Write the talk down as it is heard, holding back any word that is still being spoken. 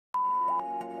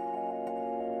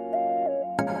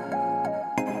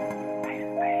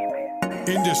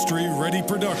Industry Ready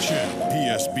Production,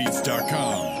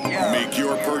 psbeats.com. Make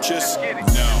your purchase now.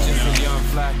 Just a young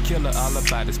fly killer, all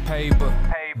about his paper.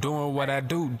 Doing what I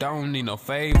do, don't need no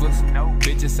favors.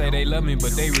 Bitches say they love me,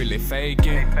 but they really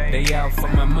faking. They out for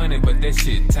my money, but that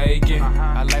shit taken.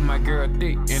 I like my girl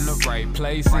thick in the right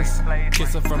places.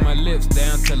 Kiss her from my lips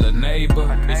down to the neighbor.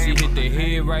 If she hit the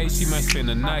head right, she might spend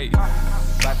the night.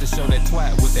 About to show that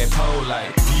twat with that pole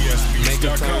light. Make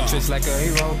her turn tricks like a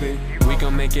aerobic. We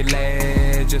gon' make it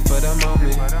last just for the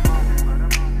moment.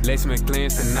 Let's make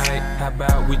plans tonight. How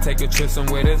about we take a trip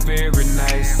somewhere that's very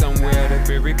nice, somewhere that's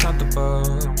very comfortable,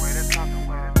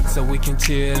 so we can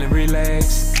chill and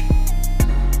relax.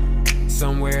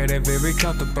 Somewhere that's very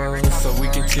comfortable, so we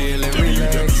can chill and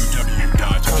relax. Come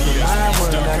to my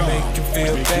world, I make you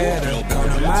feel better. Come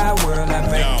to my world, I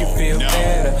make you feel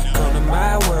better. Come to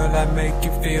my world, I make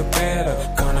you feel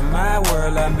better. Come to my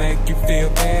world, I make you feel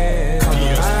better. Come to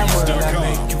my world, I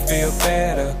make you feel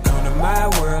better. Come to my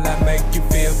world, I make you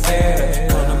feel better.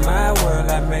 Come to my world,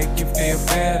 I make you feel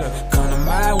better. Come to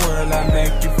my world, I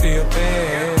make you feel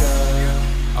better.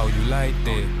 Oh, you like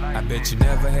that? I bet you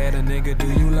never had a nigga do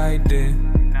you like that.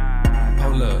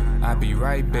 Hold up, I'll be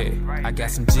right back. I got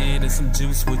some gin and some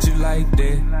juice, would you like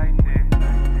that?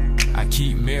 I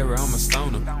keep mirror, I'm a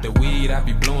stoner. The weed I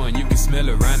be blowing, you can smell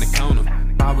it around the corner.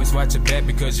 Always watch your back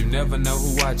because you never know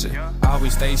who watching.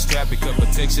 Always stay strapped because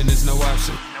protection is no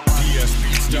option.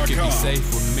 You can be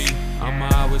safe with me. I'ma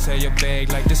always have your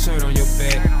bag like the shirt on your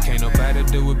back. Can't nobody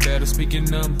do it better, speaking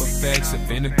number facts. If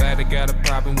anybody got a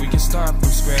problem, we can start from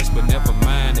scratch. But never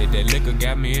mind it, that liquor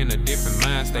got me in a different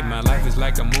mind state. My life is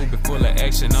like a movie full of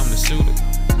action, I'm the shooter.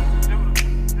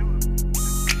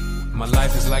 My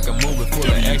life is like a movie full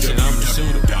of action, I'm the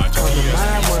shooter. Come to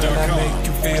my world, I make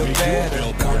you feel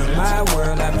better. Come to my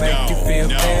world, I make you feel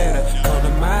better. Come to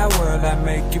my world, I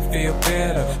make you feel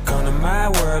better. Come to my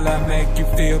world, I make you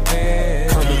feel better.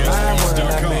 Come to my world,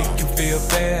 I make you feel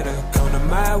better. Come to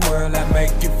my world, I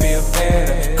make you feel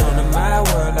better. Come to my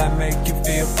world, I make you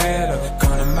feel better.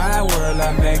 Come to my world,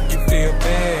 I make you feel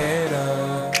better.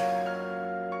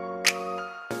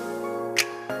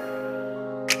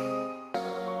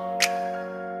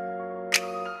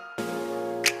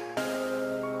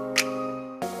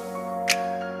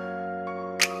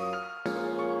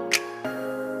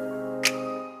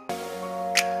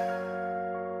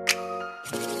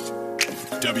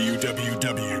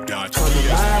 www.psbeats.com. Come to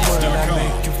my world, I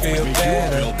make you feel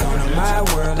better. Come to my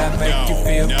world, I make you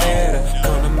feel better.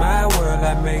 Come to my world,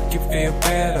 I make you feel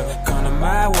better. Come to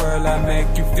my world, I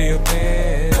make you feel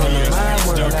better. Come to my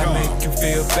world, I make you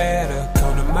feel better.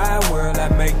 Come to my world, I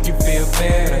make you feel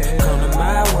better. Come to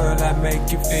my world, I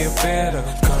make you feel better.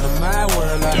 Come to my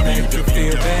world, I make you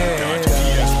feel better.